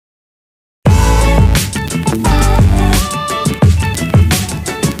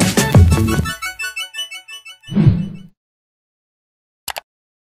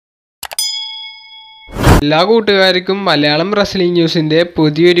എല്ലാ കൂട്ടുകാർക്കും മലയാളം റെസ്ലിംഗ് ന്യൂസിൻ്റെ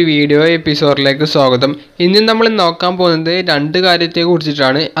പുതിയൊരു വീഡിയോ എപ്പിസോഡിലേക്ക് സ്വാഗതം. ഇന്ന് നമ്മൾ നോക്കാൻ പോകുന്നത് രണ്ട് കാര്യത്തെ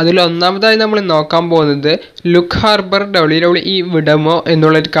കുറിച്ചിട്ടാണ്. അതിലൊന്നാമതായി നമ്മൾ നോക്കാൻ പോകുന്നത് ലുക്ക് ഹാർപ്പർ WWE വിടുമോ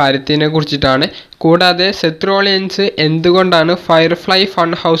എന്നുള്ളൊരു കാര്യത്തിനെ കുറിച്ചിട്ടാണ്. കൂടാതെ സെത്ത് റോളിൻസ് എന്തുകൊണ്ടാണ് ഫയർഫ്ലൈ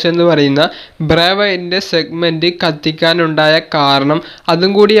ഫൺ ഹൗസ് എന്ന് പറയുന്ന ബ്രേവൈൻ്റെ സെഗ്മെൻറ്റ് കത്തിക്കാനുണ്ടായ കാരണം,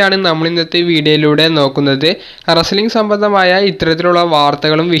 അതും കൂടിയാണ് നമ്മൾ ഇന്നത്തെ വീഡിയോയിലൂടെ നോക്കുന്നത്. റെസ്ലിംഗ് സംബന്ധമായ ഇത്തരത്തിലുള്ള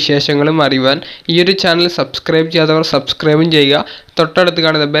വാർത്തകളും വിശേഷങ്ങളും അറിയുവാൻ ഈ ഒരു ചാനൽ സബ്സ്ക്രൈബ് ചെയ്യാത്തവർ സബ്സ്ക്രൈബും ചെയ്യുക. തൊട്ടടുത്ത്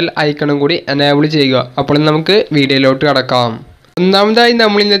കാണുന്ന ബെൽ ഐക്കണും കൂടി എനേബിൾ ചെയ്യുക. അപ്പോൾ നമുക്ക് വീഡിയോയിലോട്ട് കടക്കാം. ഒന്നാമതായി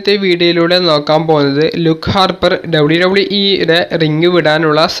നമ്മൾ ഇന്നത്തെ വീഡിയോയിലൂടെ നോക്കാൻ പോകുന്നത് ലുക്ക് ഹാർപ്പർ WWEയുടെ റിംഗ്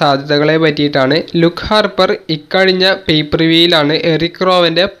വിടാനുള്ള സാധ്യതകളെ പറ്റിയിട്ടാണ്. ലുക്ക് ഹാർപ്പർ ഇക്കഴിഞ്ഞ പേപ്പർവ്യൂയിലാണ് എറിക്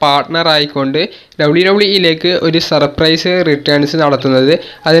റോവൻ്റെ പാർട്ട്ണറായിക്കൊണ്ട് WWEയിലേക്ക് ഒരു സർപ്രൈസ് റിട്ടേൺസ് നടത്തുന്നത്.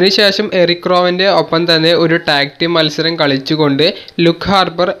 അതിനുശേഷം എറിക് റോവൻ്റെ ഒപ്പം തന്നെ ഒരു ടാഗ് ടീം മത്സരം കളിച്ചുകൊണ്ട് ലുക്ക്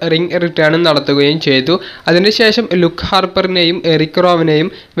ഹാർപ്പർ റിംഗ് റിട്ടേൺ നടത്തുകയും ചെയ്തു. അതിനുശേഷം ലുക്ക് ഹാർപ്പറിനെയും എറിക് റോവനെയും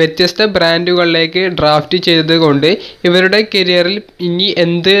വ്യത്യസ്ത ബ്രാൻഡുകളിലേക്ക് ഡ്രാഫ്റ്റ് ചെയ്തതുകൊണ്ട് ഇവരുടെ കരിയറിൽ ഇനി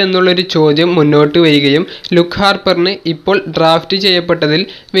എന്ത് എന്നുള്ളൊരു ചോദ്യം മുന്നോട്ട് വരികയും ലുക്ക് ഹാർപ്പറിന് ഇപ്പോൾ ഡ്രാഫ്റ്റ് ചെയ്യപ്പെട്ടതിൽ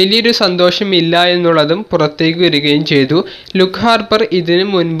വലിയൊരു സന്തോഷമില്ല എന്നുള്ളതും പുറത്തേക്ക് വരികയും ചെയ്തു. ലുക്ക് ഹാർപ്പർ ഇതിനു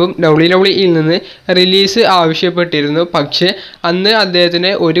മുൻപും WWEയിൽ നിന്ന് റിലീസ് ആവശ്യപ്പെട്ടിരുന്നു. പക്ഷേ അന്ന്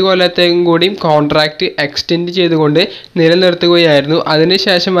അദ്ദേഹത്തിന് ഒരു കൊല്ലത്തേക്കും കൂടി കോൺട്രാക്റ്റ് എക്സ്റ്റെൻഡ് ചെയ്തുകൊണ്ട് നിലനിർത്തുകയായിരുന്നു.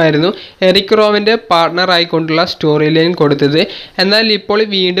 അതിനുശേഷമായിരുന്നു എറിക് റോവൻ്റെ പാർട്ട്ണറായിക്കൊണ്ടുള്ള സ്റ്റോറി ലൈൻ കൊടുത്തത്. എന്നാൽ ഇപ്പോൾ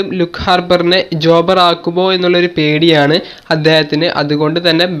വീണ്ടും ലുക്ക് ഹാർപ്പറിനെ ജോബർ ആക്കുമോ എന്നുള്ളൊരു പേടിയാണ് അദ്ദേഹത്തിന്. അതുകൊണ്ട്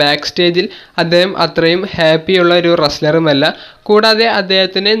തന്നെ ബാക്ക് സ്റ്റേജിൽ അദ്ദേഹം അത്രയും ഹാപ്പിയുള്ള ഒരു റെസ്ലറുമല്ല. കൂടാതെ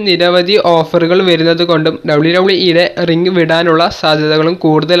അദ്ദേഹത്തിന് നിരവധി ഓഫറുകൾ വരുന്നത് കൊണ്ടും WWEയുടെ റിംഗ് വിടാനുള്ള സാധ്യതകളും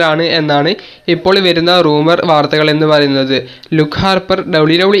കൂടുതലാണ് എന്നാണ് ഇപ്പോൾ വരുന്ന റൂമർ വാർത്തകൾ എന്ന് പറയുന്നത്. ലുക്ക് ഹാർപ്പർ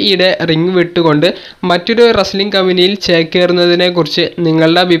WWEയുടെ റിംഗ് വിട്ടുകൊണ്ട് മറ്റൊരു റെസ്ലിംഗ് കമ്പനിയിൽ ചേക്കേറുന്നതിനെ കുറിച്ച്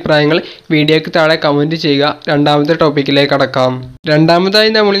നിങ്ങളുടെ അഭിപ്രായങ്ങൾ വീഡിയോയ്ക്ക് താഴെ കമൻറ്റ് ചെയ്യുക. രണ്ടാമത്തെ ടോപ്പിക്കിലേക്ക് കടക്കാം.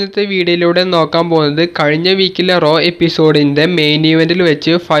 രണ്ടാമതായി നമ്മൾ ഇന്നത്തെ വീഡിയോയിലൂടെ നോക്കാൻ പോകുന്നത് കഴിഞ്ഞ വീക്കിലെ റോ എപ്പിസോഡിൻ്റെ മെയിൻ ഇവൻറ്റിൽ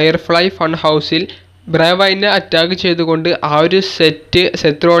വെച്ച് ഫയർഫ്ലൈ ഫൺ ഹൗസിൽ ബ്രേവൈനെ അറ്റാക്ക് ചെയ്തുകൊണ്ട് ആ ഒരു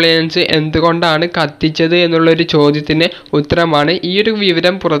സെത്ത് റോളിൻസ് എന്തുകൊണ്ടാണ് കത്തിച്ചത് എന്നുള്ളൊരു ചോദ്യത്തിന് ഉത്തരമാണ്. ഈ ഒരു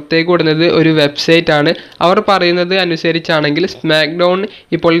വിവരം പുറത്തേക്ക് വിടുന്നത് ഒരു വെബ്സൈറ്റ് ആണ്. അവർ പറയുന്നത് അനുസരിച്ചാണെങ്കിൽ സ്മാക്ക് ഡൗൺ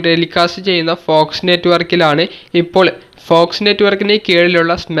ഇപ്പോൾ ടെലികാസ്റ്റ് ചെയ്യുന്ന ഫോക്സ് നെറ്റ്വർക്കിലാണ്. ഇപ്പോൾ ഫോക്സ് നെറ്റ്വർക്കിന്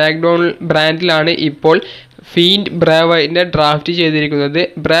കീഴിലുള്ള സ്മാക്ക് ഡൗൺ ബ്രാൻഡിലാണ് ഇപ്പോൾ ഫീൻഡ് ബ്രേവൈനെ ഡ്രാഫ്റ്റ് ചെയ്തിരിക്കുന്നത്.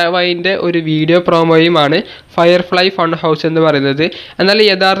 ബ്രേവൈൻ്റെ ഒരു വീഡിയോ പ്രോമോയുമാണ് ഫയർഫ്ലൈ ഫൺ ഹൗസ് എന്ന് പറയുന്നത്. എന്നാൽ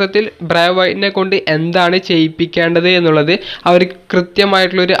യഥാർത്ഥത്തിൽ ബ്രേവൈനെ കൊണ്ട് എന്താണ് ചെയ്യിപ്പിക്കേണ്ടത് എന്നുള്ളത് അവർക്ക്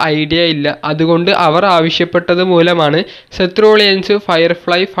കൃത്യമായിട്ടുള്ളൊരു ഐഡിയ ഇല്ല. അതുകൊണ്ട് അവർ ആവശ്യപ്പെട്ടത് മൂലമാണ് Seth Rollins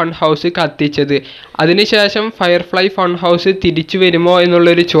firefly fun house കത്തിച്ചത്. അതിനുശേഷം ഫയർഫ്ലൈ ഫൺ ഹൗസ് തിരിച്ചു വരുമോ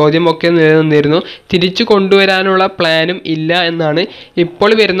എന്നുള്ളൊരു ചോദ്യമൊക്കെ നിലനിന്നിരുന്നു. തിരിച്ചു കൊണ്ടുവരാനുള്ള പ്ലാനും ഇല്ല എന്നാണ്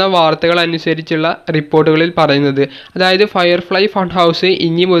ഇപ്പോൾ വരുന്ന വാർത്തകൾ അനുസരിച്ചുള്ള റിപ്പോർട്ടുകളിൽ പറയുന്നത്. അതായത് ഫയർഫ്ലൈ ഫൺ ഹൗസ്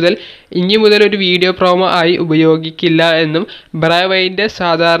ഇനി മുതൽ ഒരു വീഡിയോ പ്രോമോ ആയി ഉപയോഗിക്കില്ല എന്നും ബ്രേവൈൻ്റെ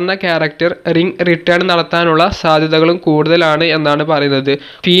സാധാരണ ക്യാരക്ടർ റിംഗ് റിട്ടേൺ നടത്താനുള്ള സാധ്യതകളും കൂടുതലാണ് എന്നാണ് പറയുന്നത്.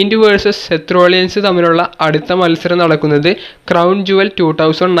 ഫീൻഡ് വേഴ്സസ് സെത്ത് റോളിൻസ് തമ്മിലുള്ള അടുത്ത മത്സരം നടക്കുന്നത് ക്രൗൺ ജുവൽ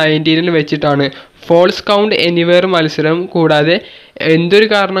 2019 വെച്ചിട്ടാണ്. ഫോൾസ് കൗണ്ട് എനിവേർ മത്സരം കൂടാതെ എന്തൊരു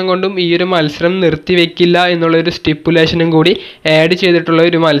കാരണം കൊണ്ടും ഈ ഒരു മത്സരം നിർത്തിവെക്കില്ല എന്നുള്ളൊരു സ്റ്റിപ്പുലേഷനും കൂടി ആഡ് ചെയ്തിട്ടുള്ള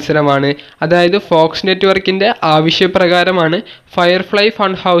ഒരു മത്സരമാണ്. അതായത് ഫോക്സ് നെറ്റ്വർക്കിൻ്റെ ആവശ്യപ്രകാരമാണ് ഫയർഫ്ലൈ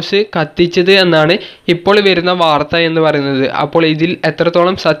ഫൺ ഹൗസ് കത്തിച്ചത് എന്നാണ് ഇപ്പോൾ വരുന്ന വാർത്ത എന്ന് പറയുന്നത്. അപ്പോൾ ഇതിൽ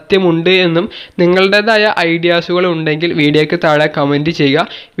എത്രത്തോളം സത്യമുണ്ട് എന്നും നിങ്ങളുടേതായ ഐഡിയാസുകൾ ഉണ്ടെങ്കിൽ വീഡിയോയ്ക്ക് താഴെ കമൻറ്റ് ചെയ്യുക.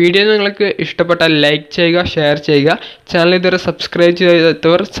 വീഡിയോ നിങ്ങൾക്ക് ഇഷ്ടപ്പെട്ടാൽ ലൈക്ക് ചെയ്യുക, ഷെയർ ചെയ്യുക. ചാനൽ ഇതുവരെ സബ്സ്ക്രൈബ്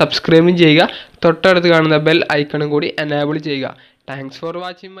ചെയ്യാത്തവർ സബ്സ്ക്രൈബും ചെയ്യുക. തൊട്ടടുത്ത് കാണുന്ന ബെൽ ഐക്കണും കൂടി എനേബിൾ ചെയ്യുക. Thanks for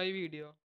watching my video.